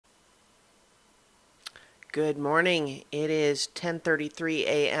Good morning. It is 10:33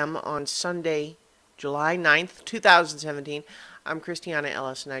 a.m. on Sunday, July 9th, 2017. I'm Christiana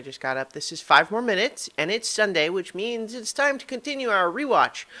Ellis and I just got up. This is 5 more minutes and it's Sunday, which means it's time to continue our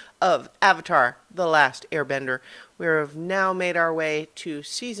rewatch of Avatar: The Last Airbender. We have now made our way to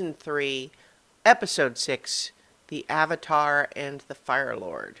Season 3, Episode 6, The Avatar and the Fire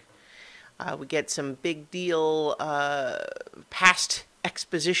Lord. We get some big deal past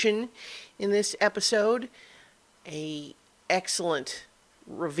exposition in this episode. A excellent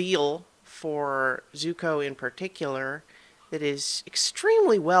reveal for Zuko in particular that is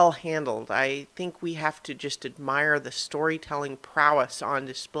extremely well handled. I think we have to just admire the storytelling prowess on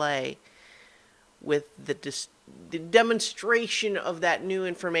display with the demonstration of that new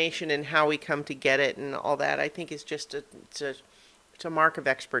information and how we come to get it and all that. I think is just it's a mark of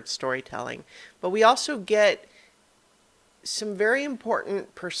expert storytelling. But we also get some very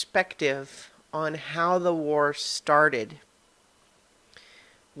important perspective on how the war started,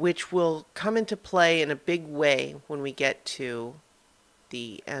 which will come into play in a big way when we get to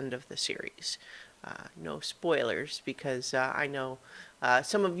the end of the series. No spoilers, because I know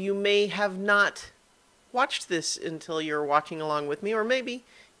some of you may have not watched this until you're watching along with me, or maybe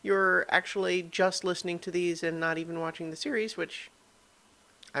you're actually just listening to these and not even watching the series, which,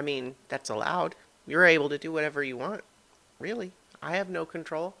 I mean, that's allowed. You're able to do whatever you want. Really, I have no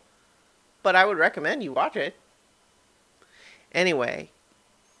control, but I would recommend you watch it. Anyway,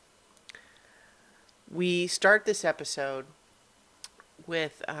 we start this episode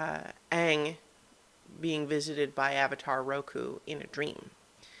with Aang being visited by Avatar Roku in a dream,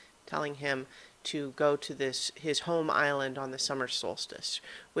 telling him to go to his home island on the summer solstice,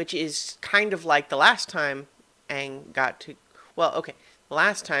 which is kind of like the last time Aang got to, the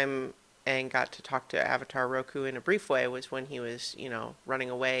last time Aang got to talk to Avatar Roku in a brief way was when he was, running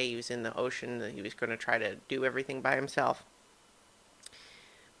away. He was in the ocean. He was going to try to do everything by himself.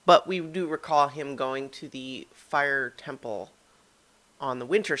 But we do recall him going to the fire temple on the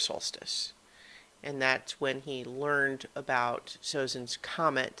winter solstice. And that's when he learned about Sozin's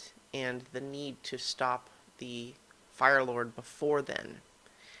comet and the need to stop the Fire Lord before then,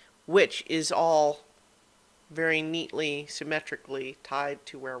 which is all very neatly, symmetrically tied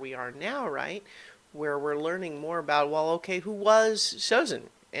to where we are now, right? Where we're learning more about, who was Sozin?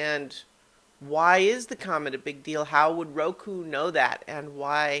 And why is the comet a big deal? How would Roku know that? And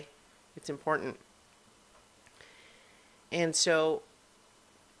why it's important? And so,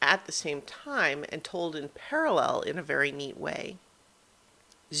 at the same time, and told in parallel in a very neat way,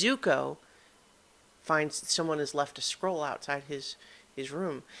 Zuko finds that someone has left a scroll outside his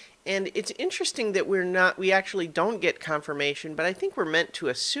room. And it's interesting that we actually don't get confirmation, but I think we're meant to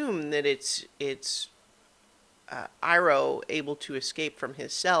assume that it's Iroh able to escape from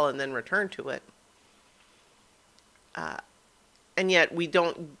his cell and then return to it. And yet we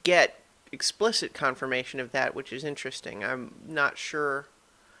don't get explicit confirmation of that, which is interesting. I'm not sure.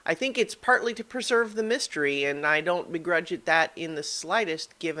 I think it's partly to preserve the mystery, and I don't begrudge it that in the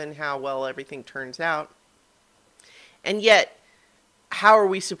slightest, given how well everything turns out. And yet, how are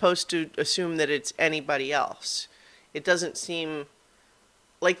we supposed to assume that it's anybody else? It doesn't seem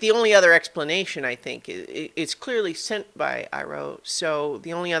like the only other explanation, I think, it's clearly sent by Iroh, so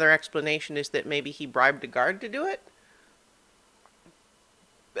the only other explanation is that maybe he bribed a guard to do it?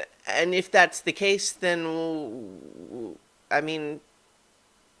 And if that's the case, then, I mean,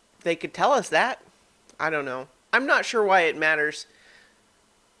 they could tell us that. I don't know. I'm not sure why it matters.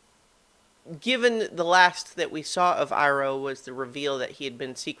 Given the last that we saw of Iroh was the reveal that he had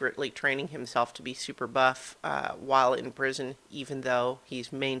been secretly training himself to be super buff while in prison, even though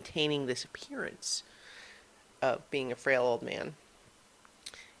he's maintaining this appearance of being a frail old man,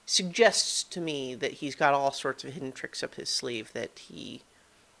 suggests to me that he's got all sorts of hidden tricks up his sleeve that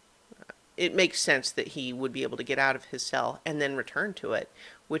it makes sense that he would be able to get out of his cell and then return to it,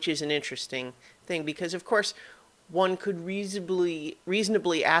 which is an interesting thing because, of course, one could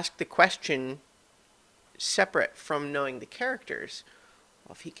reasonably ask the question, separate from knowing the characters,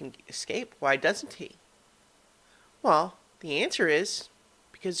 well, if he can escape, why doesn't he? Well, the answer is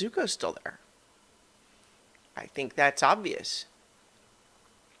because Zuko's still there. I think that's obvious.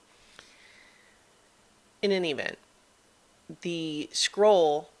 In any event, the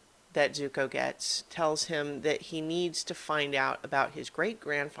scroll that Zuko gets tells him that he needs to find out about his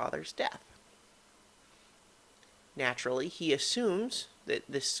great-grandfather's death. Naturally, he assumes that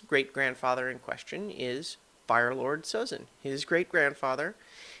this great-grandfather in question is Fire Lord Sozin, his great-grandfather.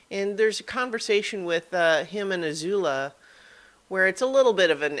 And there's a conversation with him and Azula where it's a little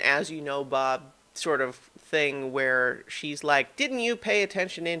bit of an as you know, Bob sort of thing where she's like, didn't you pay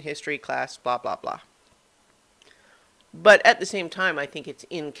attention in history class, blah, blah, blah. But at the same time, I think it's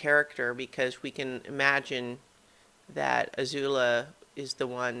in character because we can imagine that Azula is the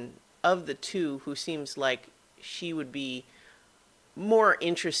one of the two who seems like she would be more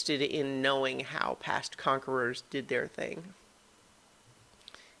interested in knowing how past conquerors did their thing.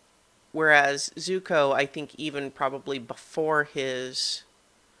 Whereas Zuko, I think even probably before his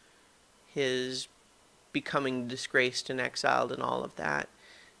becoming disgraced and exiled and all of that,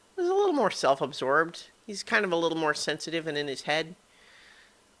 was a little more self-absorbed. He's kind of a little more sensitive and in his head.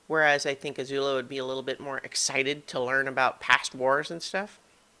 Whereas I think Azula would be a little bit more excited to learn about past wars and stuff.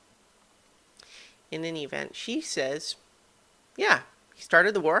 In any event, she says, yeah, he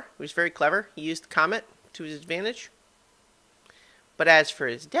started the war. He was very clever. He used the comet to his advantage. But as for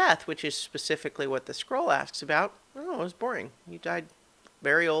his death, which is specifically what the scroll asks about, oh, it was boring. He died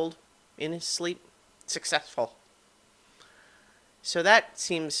very old, in his sleep, successful. So that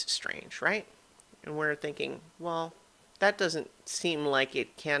seems strange, right? And we're thinking, well, that doesn't seem like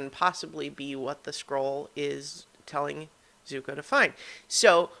it can possibly be what the scroll is telling Zuko to find.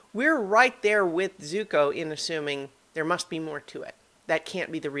 So we're right there with Zuko in assuming there must be more to it. That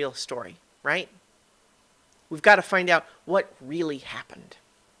can't be the real story, right? We've got to find out what really happened.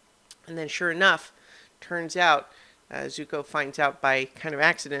 And then sure enough, turns out, Zuko finds out by kind of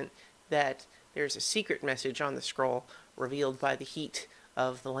accident that there's a secret message on the scroll revealed by the heat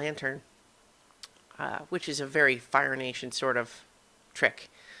of the lantern, which is a very Fire Nation sort of trick.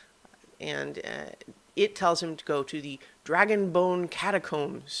 And it tells him to go to the Dragonbone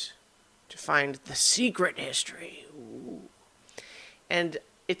Catacombs to find the secret history. Ooh. And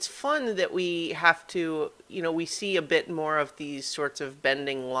it's fun that we have to, we see a bit more of these sorts of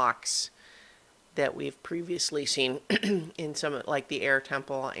bending locks that we've previously seen in some, like the Air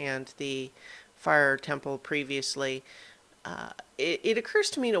Temple and the Fire Temple previously. It occurs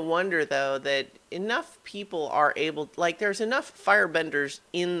to me to wonder, though, that enough people are able, like there's enough firebenders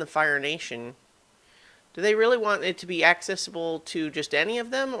in the Fire Nation. Do they really want it to be accessible to just any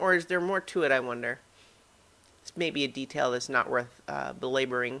of them, or is there more to it, I wonder? It's maybe a detail that's not worth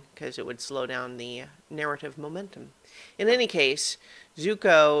belaboring, because it would slow down the narrative momentum. In any case,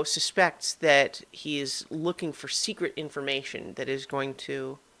 Zuko suspects that he is looking for secret information that is going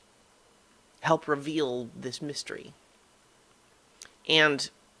to help reveal this mystery. And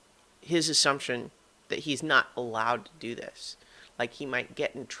his assumption that he's not allowed to do this. Like he might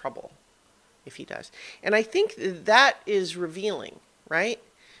get in trouble if he does. And I think that is revealing, right?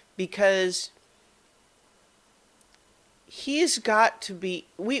 Because he's got to be...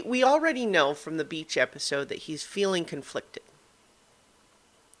 We already know from the beach episode that he's feeling conflicted.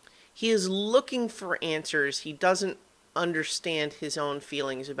 He is looking for answers. He doesn't understand his own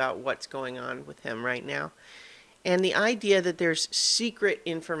feelings about what's going on with him right now. And the idea that there's secret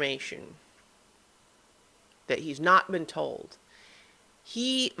information that he's not been told,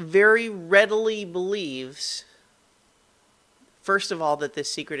 he very readily believes, first of all, that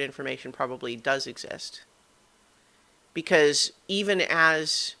this secret information probably does exist. Because even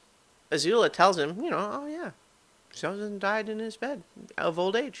as Azula tells him, oh yeah, Sozin died in his bed of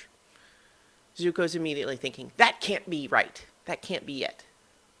old age. Zuko's immediately thinking, that can't be right. That can't be it.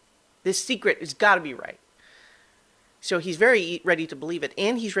 This secret has got to be right. So he's very ready to believe it,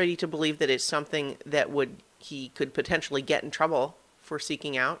 and he's ready to believe that it's something that he could potentially get in trouble for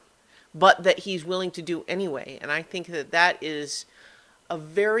seeking out, but that he's willing to do anyway. And I think that that is a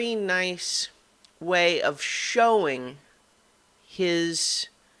very nice way of showing his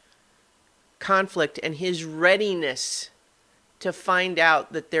conflict and his readiness to find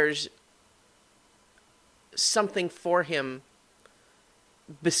out that there's something for him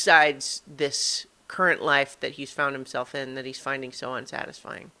besides this current life that he's found himself in, that he's finding so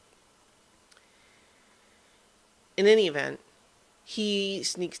unsatisfying. In any event, he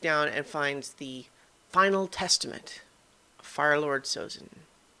sneaks down and finds the final testament of Fire Lord Sozin.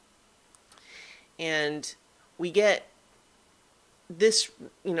 And we get this,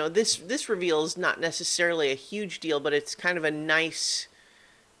 this reveal is not necessarily a huge deal, but it's kind of a nice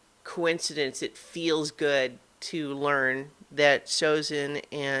coincidence. It feels good to learn that Sozin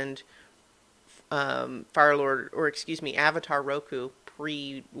and Fire Lord, or excuse me, Avatar Roku,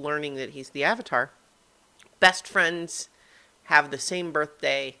 pre-learning that he's the Avatar, best friends, have the same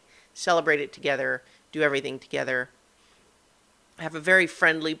birthday, celebrate it together, do everything together, have a very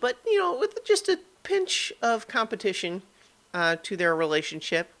friendly, but, with just a pinch of competition to their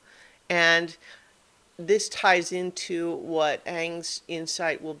relationship. And this ties into what Aang's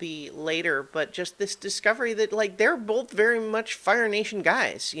insight will be later, but just this discovery that, like, they're both very much Fire Nation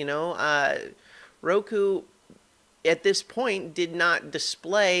guys, Roku, at this point, did not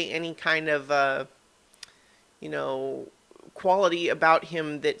display any kind of you know, quality about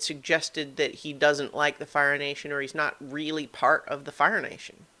him that suggested that he doesn't like the Fire Nation, or he's not really part of the Fire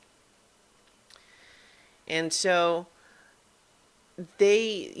Nation. And so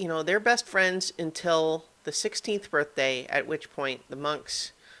they, they're best friends until the 16th birthday, at which point the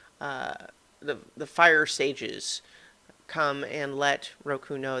monks, the fire sages, come and let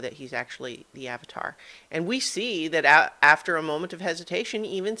Roku know that he's actually the Avatar. And we see that after a moment of hesitation,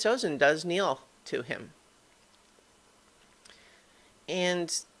 even Sozin does kneel to him.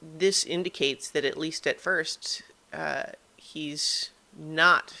 And this indicates that, at least at first, he's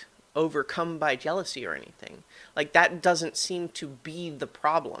not overcome by jealousy or anything. Like, that doesn't seem to be the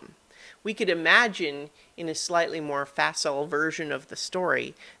problem. We could imagine, in a slightly more facile version of the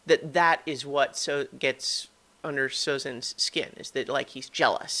story, that that is what gets under Sozin's skin, is that, like, he's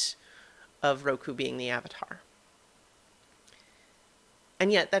jealous of Roku being the Avatar.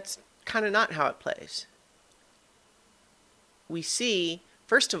 And yet, that's kind of not how it plays. We see,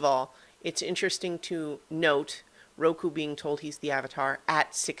 first of all, it's interesting to note Roku being told he's the Avatar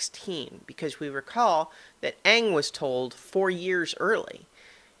at 16, because we recall that Aang was told 4 years early,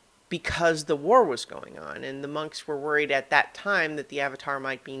 because the war was going on, and the monks were worried at that time that the Avatar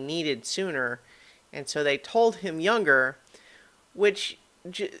might be needed sooner, and so they told him younger, which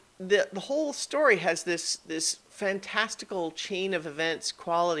the whole story has this fantastical chain of events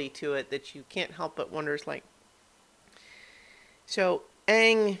quality to it that you can't help but wonder, like, so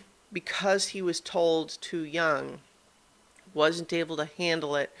Aang, because he was told too young, wasn't able to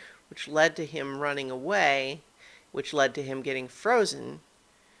handle it, which led to him running away, which led to him getting frozen,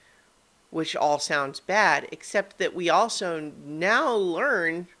 which all sounds bad, except that we also now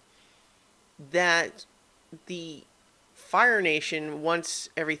learn that the Fire Nation, once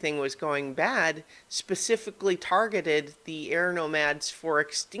everything was going bad, specifically targeted the air nomads for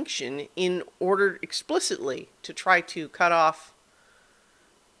extinction in order explicitly to try to cut off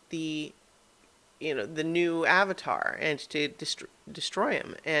the new Avatar and to destroy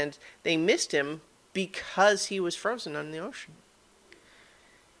him. And they missed him because he was frozen on the ocean.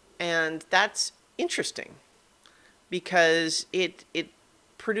 And that's interesting, because it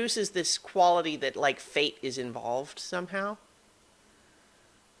produces this quality that, like, fate is involved somehow.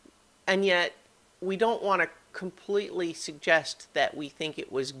 And yet we don't want to completely suggest that we think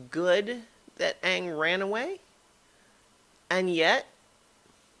it was good that Aang ran away. And yet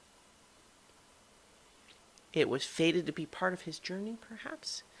it was fated to be part of his journey,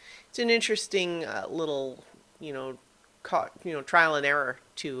 perhaps. It's an interesting little, trial and error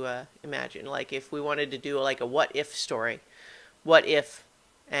to imagine. Like, if we wanted to do like a what-if story, what if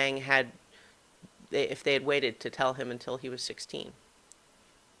Aang if they had waited to tell him until he was 16?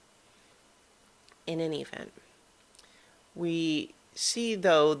 In any event, we see,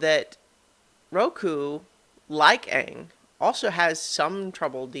 though, that Roku, like Aang, also has some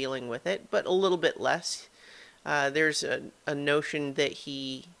trouble dealing with it, but a little bit less. There's a notion that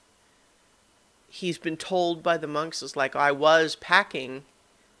he's been told by the monks, is like, I was packing,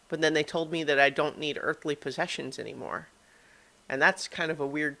 but then they told me that I don't need earthly possessions anymore. And that's kind of a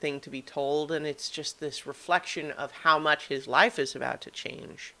weird thing to be told, and it's just this reflection of how much his life is about to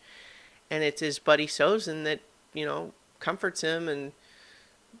change. And it's his buddy Sozin that, comforts him and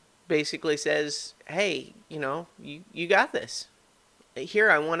basically says, hey, you got this. Here,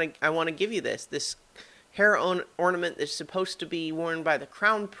 I want to give you this hair ornament that's supposed to be worn by the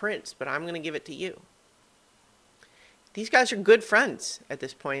crown prince, but I'm going to give it to you. These guys are good friends at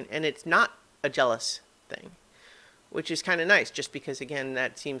this point, and it's not a jealous thing, which is kind of nice, just because, again,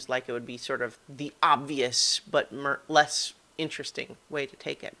 that seems like it would be sort of the obvious but less interesting way to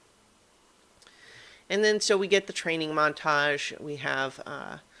take it. And then so we get the training montage. We have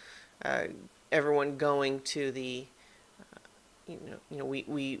everyone going to the,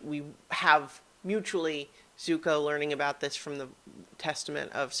 we have mutually Zuko learning about this from the testament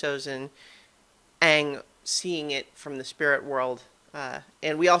of Sozin, Aang seeing it from the spirit world,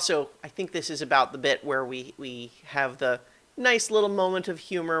 and we also, I think this is about the bit where we have the nice little moment of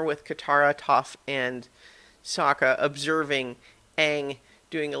humor with Katara, Toph, and Sokka observing Aang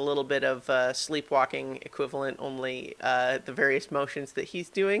doing a little bit of sleepwalking equivalent, only the various motions that he's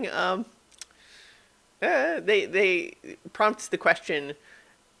doing. They prompts the question,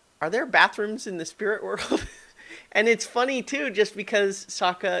 are there bathrooms in the spirit world? And it's funny, too, just because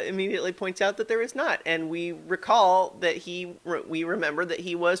Sokka immediately points out that there is not. And we recall that we remember that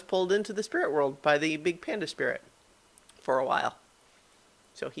he was pulled into the spirit world by the big panda spirit for a while.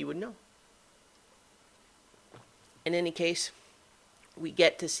 So he would know. In any case, we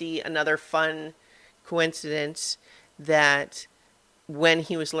get to see another fun coincidence that when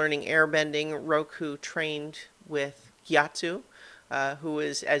he was learning airbending, Roku trained with Gyatso, who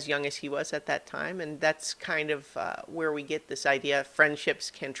was as young as he was at that time. And that's kind of where we get this idea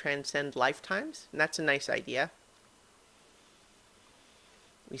friendships can transcend lifetimes. And that's a nice idea.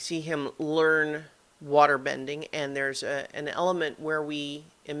 We see him learn waterbending, and there's an element where we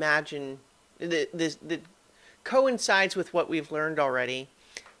imagine that coincides with what we've learned already,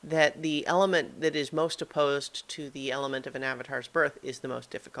 that the element that is most opposed to the element of an avatar's birth is the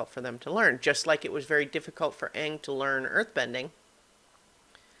most difficult for them to learn. Just like it was very difficult for Aang to learn earthbending,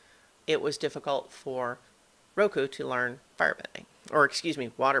 it was difficult for Roku to learn firebending, or excuse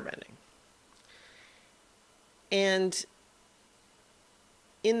me, waterbending. And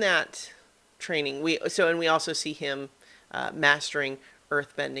in that training, we also see him mastering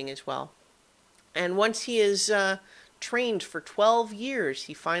earthbending as well. And once he is trained for 12 years,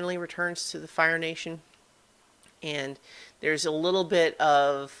 he finally returns to the Fire Nation. And there's a little bit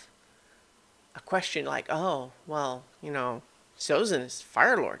of a question like, oh, well, you know, Sozin is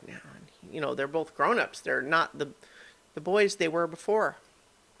Fire Lord now. And, you know, they're both grown-ups. They're not the boys they were before.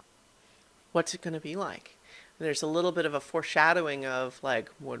 What's it going to be like? And there's a little bit of a foreshadowing of, like,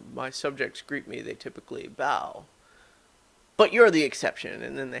 when my subjects greet me, they typically bow. But you're the exception.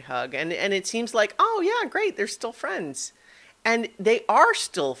 And then they hug. And it seems like, oh, yeah, great, they're still friends. And they are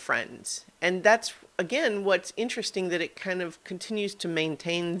still friends. And that's, again, what's interesting, that it kind of continues to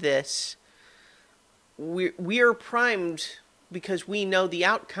maintain this. We are primed, because we know the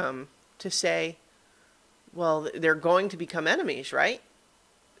outcome, to say, well, they're going to become enemies, right?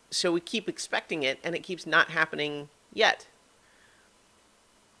 So we keep expecting it, and it keeps not happening yet.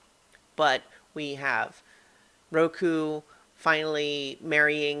 But we have Roku finally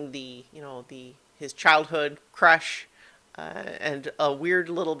marrying his childhood crush, and a weird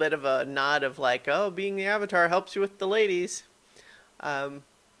little bit of a nod of like, oh, being the Avatar helps you with the ladies.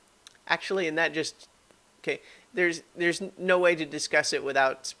 Actually, and that just, okay, there's no way to discuss it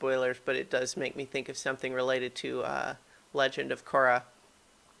without spoilers, but it does make me think of something related to Legend of Korra.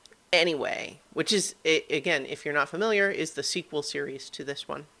 Anyway, which is, again, if you're not familiar, is the sequel series to this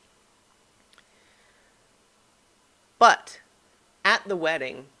one. But at the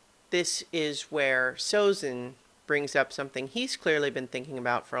wedding, this is where Sozin brings up something he's clearly been thinking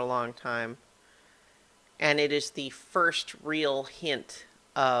about for a long time. And it is the first real hint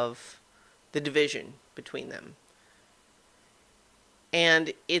of the division between them.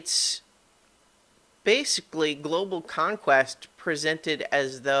 And it's basically global conquest presented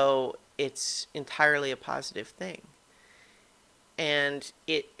as though it's entirely a positive thing. And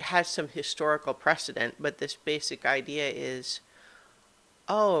it has some historical precedent, but this basic idea is,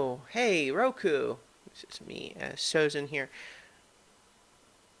 oh, hey, Roku, this is me as Sozin here.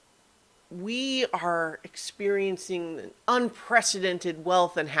 We are experiencing unprecedented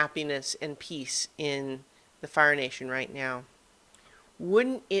wealth and happiness and peace in the Fire Nation right now.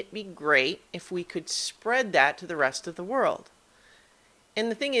 Wouldn't it be great if we could spread that to the rest of the world? And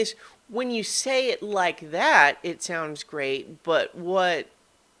the thing is, when you say it like that, it sounds great, but what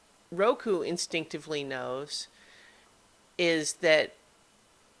Roku instinctively knows is that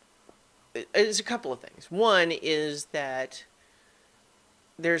there's a couple of things. One is that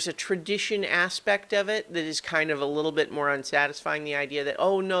there's a tradition aspect of it that is kind of a little bit more unsatisfying. The idea that,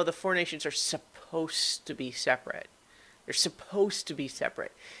 oh no, the four nations are supposed to be separate. They're supposed to be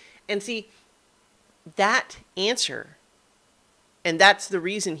separate. And see, that answer, and that's the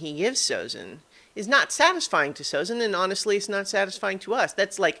reason he gives Sozin, is not satisfying to Sozin, and honestly, it's not satisfying to us.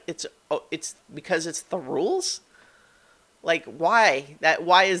 That's like, it's because it's the rules? Like, why?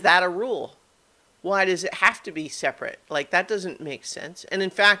 Why is that a rule? Why does it have to be separate? Like, that doesn't make sense. And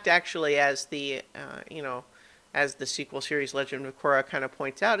in fact, actually, as the, as the sequel series Legend of Korra kind of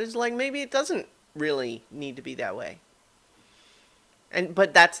points out, is like, maybe it doesn't really need to be that way.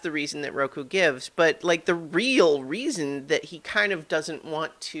 But that's the reason that Roku gives. But like the real reason that he kind of doesn't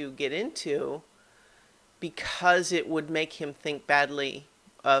want to get into, because it would make him think badly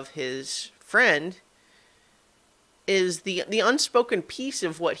of his friend, is the unspoken piece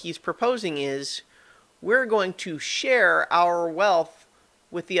of what he's proposing is, we're going to share our wealth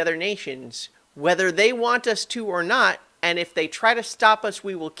with the other nations, whether they want us to or not, and if they try to stop us,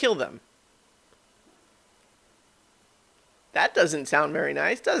 we will kill them. That doesn't sound very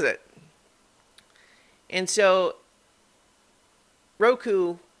nice, does it? And so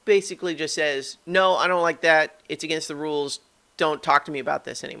Roku basically just says, no, I don't like that. It's against the rules. Don't talk to me about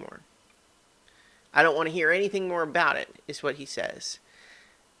this anymore. I don't want to hear anything more about it, is what he says.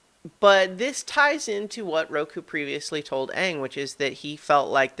 But this ties into what Roku previously told Aang, which is that he felt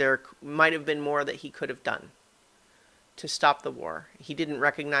like there might have been more that he could have done. to stop the war. He didn't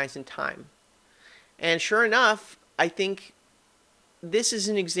recognize in time. And sure enough, I think this is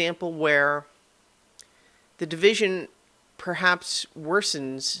an example where the division perhaps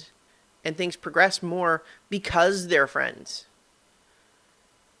worsens and things progress more because they're friends.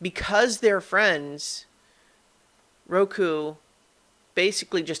 Because they're friends, Roku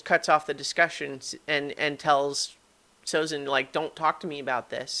basically just cuts off the discussions and tells Sozin, like, don't talk to me about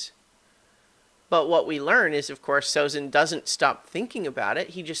this. But what we learn is, of course, Sozin doesn't stop thinking about it.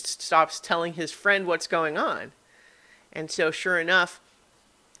 He just stops telling his friend what's going on. And so, sure enough,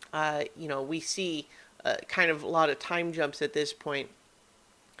 we see kind of a lot of time jumps at this point,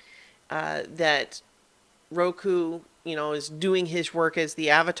 that Roku, is doing his work as the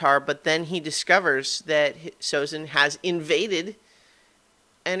Avatar, but then he discovers that Sozin has invaded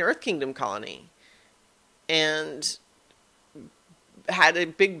an Earth Kingdom colony and had a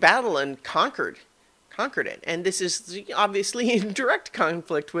big battle and conquered it. And this is obviously in direct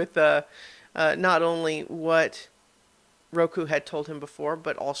conflict with not only what Roku had told him before,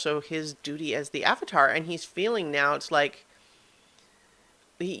 but also his duty as the Avatar. And he's feeling now, it's like,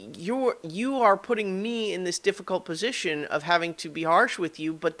 you are putting me in this difficult position of having to be harsh with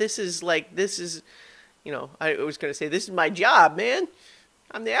you, but this is, I was going to say, this is my job, man.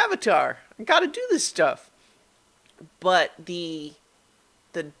 I'm the Avatar. I got to do this stuff. But the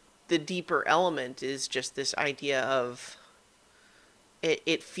deeper element is just this idea of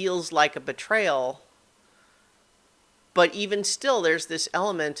it feels like a betrayal, but even still there's this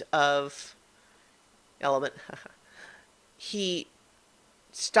he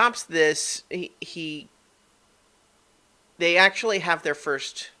stops this. They actually have their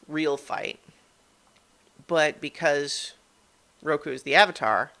first real fight, but because Roku is the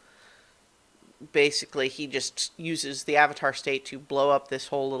Avatar, basically he just uses the Avatar state to blow up this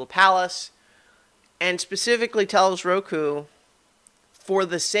whole little palace, and specifically tells Roku, for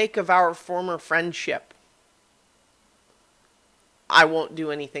the sake of our former friendship, I won't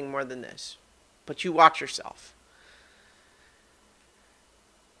do anything more than this, but you watch yourself.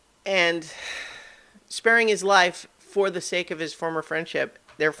 And sparing his life for the sake of his former friendship,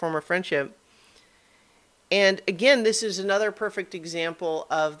 their former friendship. And again, this is another perfect example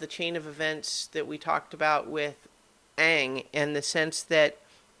of the chain of events that we talked about with Aang, in the sense that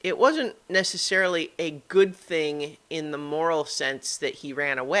it wasn't necessarily a good thing in the moral sense that he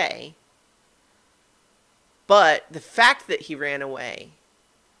ran away, but the fact that he ran away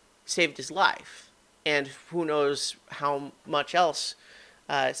saved his life, and who knows how much else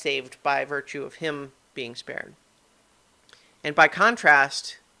saved by virtue of him being spared. And by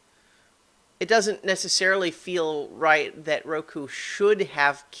contrast, it doesn't necessarily feel right that Roku should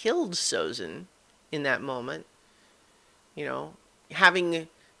have killed Sozin in that moment. Having,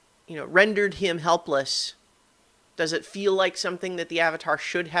 rendered him helpless, does it feel like something that the Avatar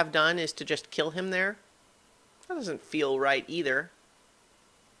should have done, is to just kill him there? That doesn't feel right either.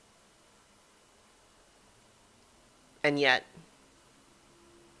 And yet,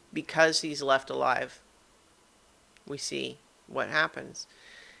 because he's left alive, we see what happens.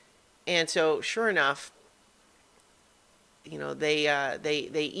 And so, sure enough,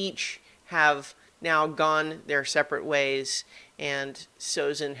 they each have now gone their separate ways, and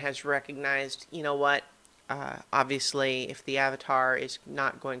Sozin has recognized, obviously, if the Avatar is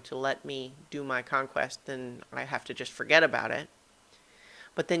not going to let me do my conquest, then I have to just forget about it.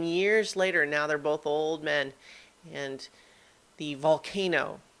 But then years later, now they're both old men, and the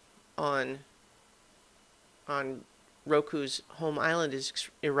volcano on Roku's home island is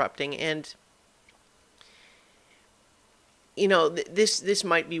erupting, and this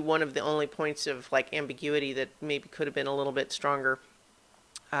might be one of the only points of ambiguity that maybe could have been a little bit stronger,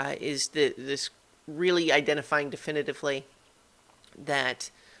 is this really identifying definitively that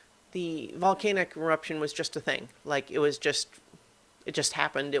the volcanic eruption was just a thing. It just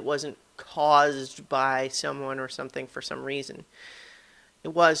happened. It wasn't caused by someone or something for some reason. It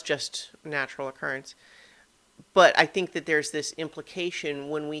was just a natural occurrence. But I think that there's this implication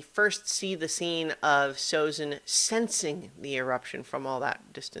when we first see the scene of Sozin sensing the eruption from all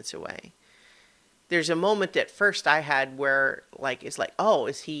that distance away. There's a moment at first I had where, oh,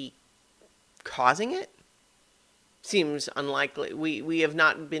 is he causing it? Seems unlikely. We have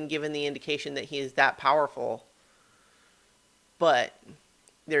not been given the indication that he is that powerful. But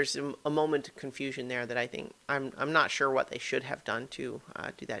there's a moment of confusion there that I think, I'm not sure what they should have done to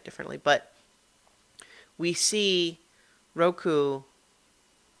do that differently. But we see Roku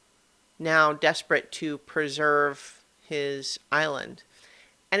now desperate to preserve his island.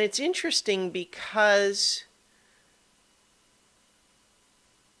 And it's interesting because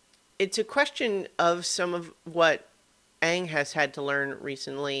it's a question of some of what Aang has had to learn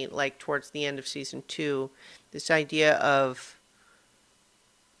recently, like towards the end of season 2, this idea of,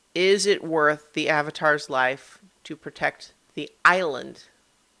 is it worth the Avatar's life to protect the island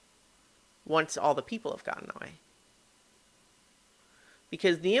once all the people have gotten away?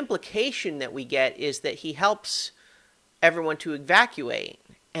 Because the implication that we get is that he helps everyone to evacuate,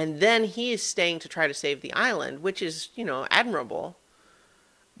 and then he is staying to try to save the island, which is, you know, admirable.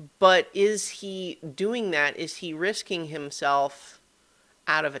 But is he doing that? Is he risking himself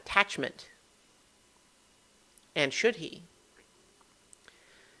out of attachment? And should he?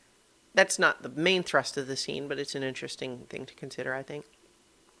 That's not the main thrust of the scene, but it's an interesting thing to consider, I think.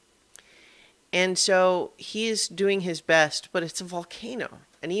 And so he is doing his best, but it's a volcano.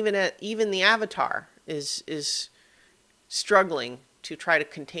 And even the Avatar is struggling to try to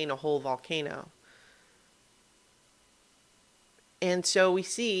contain a whole volcano. And so we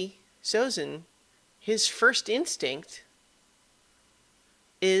see Sozin, his first instinct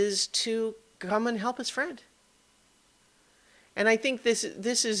is to come and help his friend. And I think this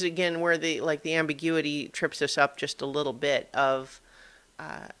is again where the ambiguity trips us up just a little bit of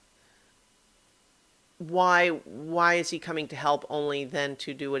why is he coming to help only then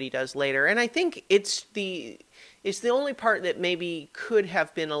to do what he does later. And I think it's the only part that maybe could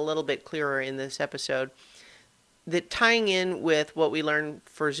have been a little bit clearer in this episode, that tying in with what we learn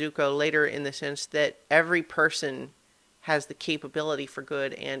for Zuko later, in the sense that every person has the capability for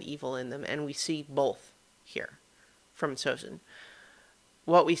good and evil in them, and we see both here from Sozin.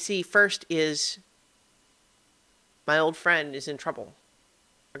 What we see first is, my old friend is in trouble.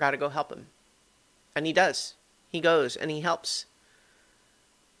 I gotta go help him. And he does. He goes and he helps.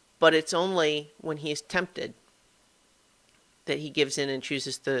 But it's only when he is tempted that he gives in and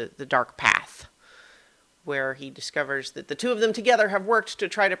chooses the dark path, where he discovers that the two of them together have worked to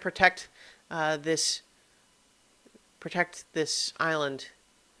try to protect this island.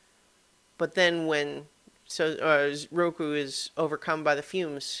 But then when Roku is overcome by the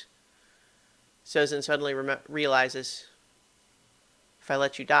fumes, Sozin suddenly realizes, if I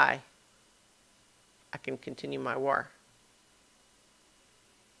let you die, I can continue my war.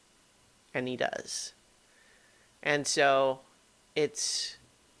 And he does. And so it's,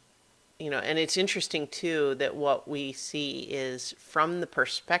 and it's interesting too that what we see is from the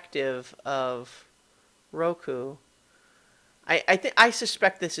perspective of Roku. I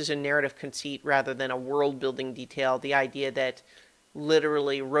suspect this is a narrative conceit rather than a world-building detail. The idea that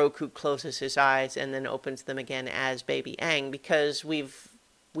literally Roku closes his eyes and then opens them again as baby Aang, because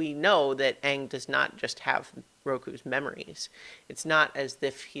we know that Aang does not just have Roku's memories. It's not as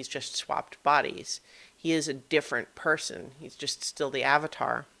if he's just swapped bodies. He is a different person. He's just still the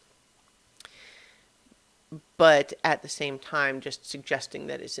Avatar. But at the same time, just suggesting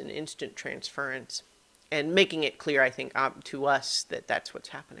that it's an instant transference, and making it clear, I think, to us that that's what's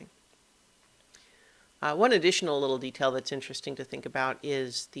happening. One additional little detail that's interesting to think about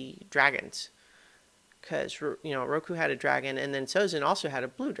is the dragons. Because, Roku had a dragon, and then Sozin also had a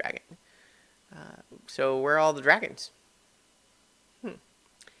blue dragon. So where are all the dragons?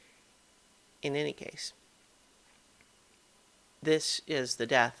 In any case, this is the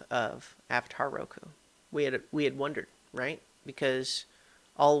death of Avatar Roku. We had wondered, right? Because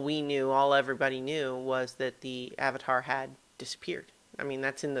all everybody knew was that the Avatar had disappeared. I mean,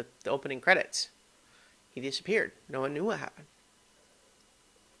 that's in the opening credits. He disappeared. No one knew what happened.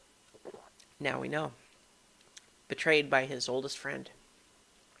 Now we know. Betrayed by his oldest friend.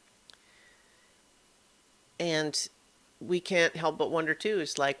 And we can't help but wonder too,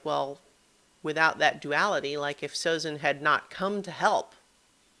 is like, well, without that duality, like if Sozin had not come to help,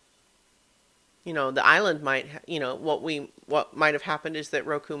 the island might, what might have happened is that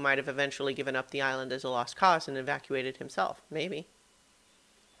Roku might have eventually given up the island as a lost cause and evacuated himself. Maybe.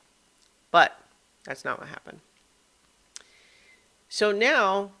 But that's not what happened. So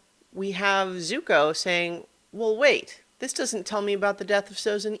now we have Zuko saying, well, wait, this doesn't tell me about the death of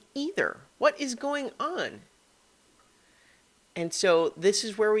Sozin either. What is going on? And so this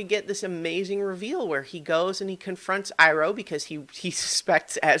is where we get this amazing reveal where he goes and he confronts Iroh, because he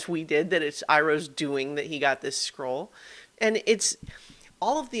suspects, as we did, that it's Iroh's doing that he got this scroll. And it's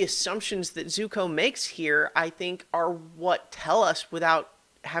all of the assumptions that Zuko makes here, I think, are what tell us, without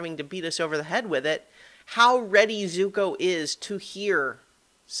having to beat us over the head with it, how ready Zuko is to hear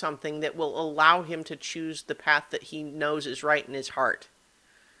something that will allow him to choose the path that he knows is right in his heart.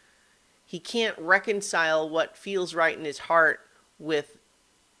 He can't reconcile what feels right in his heart with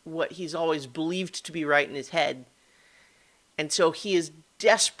what he's always believed to be right in his head. And so he is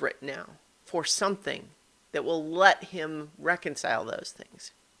desperate now for something that will let him reconcile those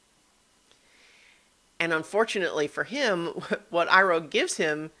things. And unfortunately for him, what Iroh gives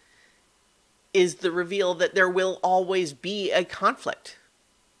him is the reveal that there will always be a conflict.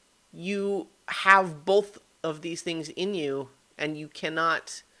 You have both of these things in you, and you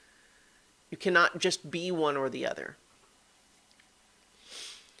cannot just be one or the other.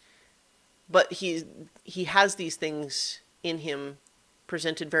 But he has these things in him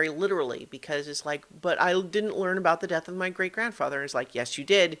presented very literally, because it's like, but I didn't learn about the death of my great-grandfather. It's like, yes, you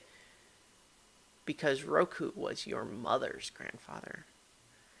did, because Roku was your mother's grandfather.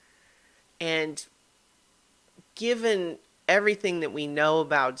 And given everything that we know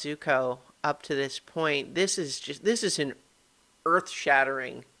about Zuko up to this point, this is an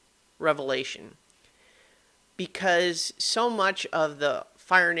earth-shattering revelation, because so much of the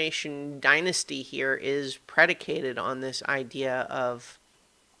Fire Nation dynasty here is predicated on this idea of,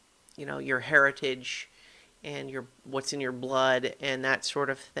 you know, your heritage and your what's in your blood and that sort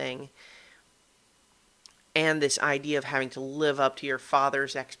of thing. And this idea of having to live up to your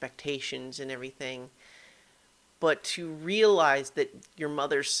father's expectations and everything. But to realize that your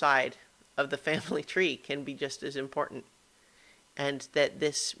mother's side of the family tree can be just as important. And that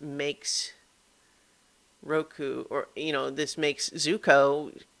this makes Roku, or, you know, this makes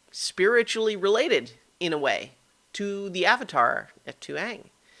Zuko spiritually related in a way to the Avatar, to Aang.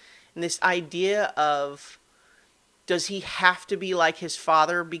 And this idea of, does he have to be like his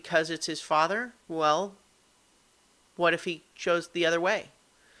father because it's his father? Well, what if he chose the other way?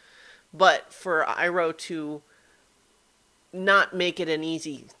 But for Iroh to not make it an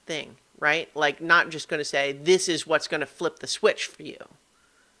easy thing, right? Like, not just going to say, this is what's going to flip the switch for you.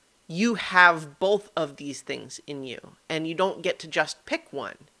 You have both of these things in you, and you don't get to just pick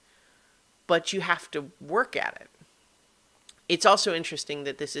one, but you have to work at it. It's also interesting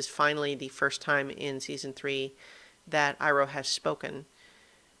that this is finally the first time in season 3 that Iroh has spoken.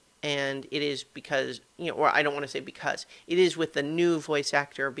 And it is because, you know, or I don't want to say because, it is with the new voice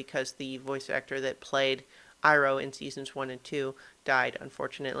actor, because the voice actor that played Iroh in seasons 1 and 2 died,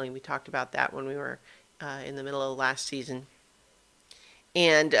 unfortunately. We talked about that when we were in the middle of last season.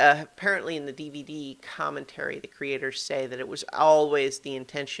 And apparently in the DVD commentary, the creators say that it was always the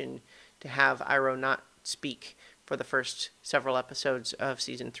intention to have Iroh not speak for the first several episodes of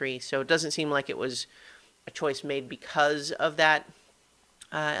season 3. So it doesn't seem like it was a choice made because of that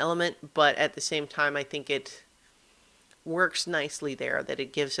element. But at the same time, I think it works nicely there, that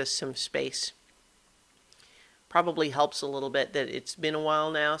it gives us some space. Probably helps a little bit that it's been a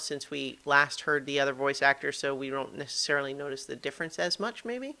while now since we last heard the other voice actor, so we don't necessarily notice the difference as much,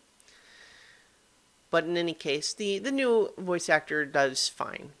 maybe. But in any case, the new voice actor does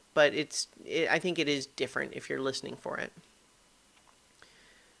fine. But I think it is different if you're listening for it.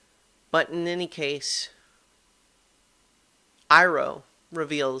 But in any case, Iroh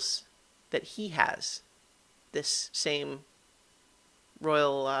reveals that he has this same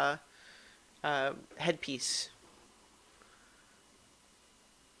royal headpiece,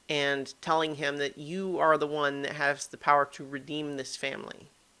 and telling him that you are the one that has the power to redeem this family.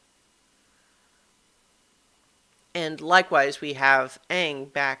 And likewise, we have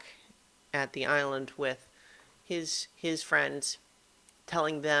Aang back at the island with his friends,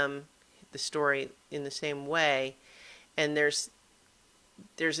 telling them the story in the same way. And there's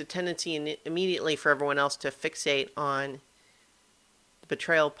a tendency immediately for everyone else to fixate on the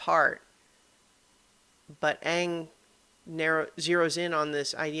betrayal part. But Aang zeroes in on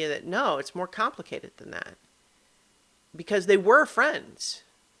this idea that no, it's more complicated than that. Because they were friends.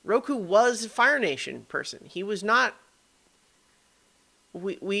 Roku was a Fire Nation person. He was not...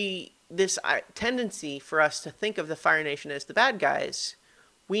 This tendency for us to think of the Fire Nation as the bad guys,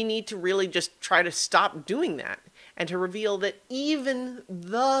 we need to really just try to stop doing that. And to reveal that even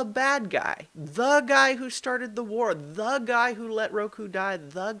the bad guy, the guy who started the war, the guy who let Roku die,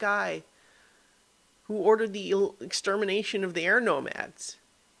 the guy who ordered the extermination of the air nomads,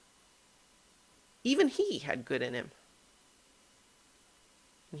 even he had good in him.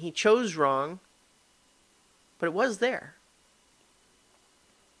 And he chose wrong, but it was there.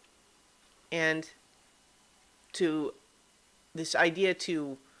 And to this idea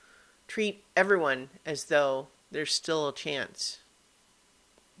to treat everyone as though there's still a chance,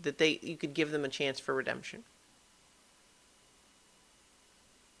 that you could give them a chance for redemption.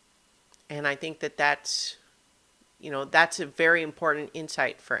 And I think that that's a very important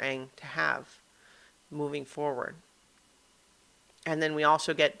insight for Aang to have moving forward. And then we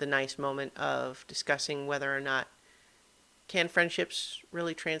also get the nice moment of discussing whether or not can friendships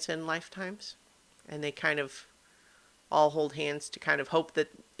really transcend lifetimes. And they kind of all hold hands to kind of hope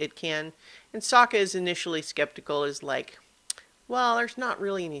that it can. And Sokka is initially skeptical, is like, Well, there's not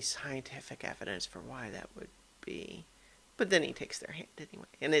really any scientific evidence for why that would be. But then he takes their hand anyway.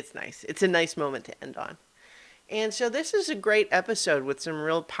 And it's nice. It's a nice moment to end on. And so this is a great episode with some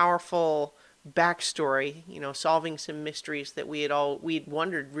real powerful backstory, you know, solving some mysteries that we'd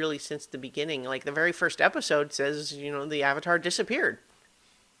wondered really since the beginning. Like the very first episode says, you know, the Avatar disappeared.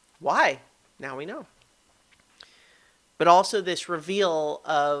 Why? Now we know. But also this reveal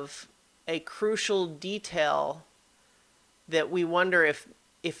of a crucial detail that we wonder if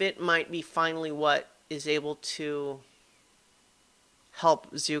it might be finally what is able to help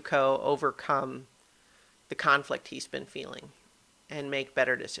Zuko overcome the conflict he's been feeling and make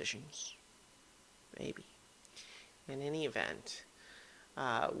better decisions. Maybe. In any event,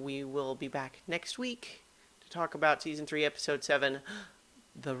 we will be back next week to talk about Season 3, Episode 7,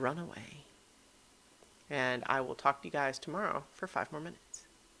 The Runaway. And I will talk to you guys tomorrow for 5 more minutes.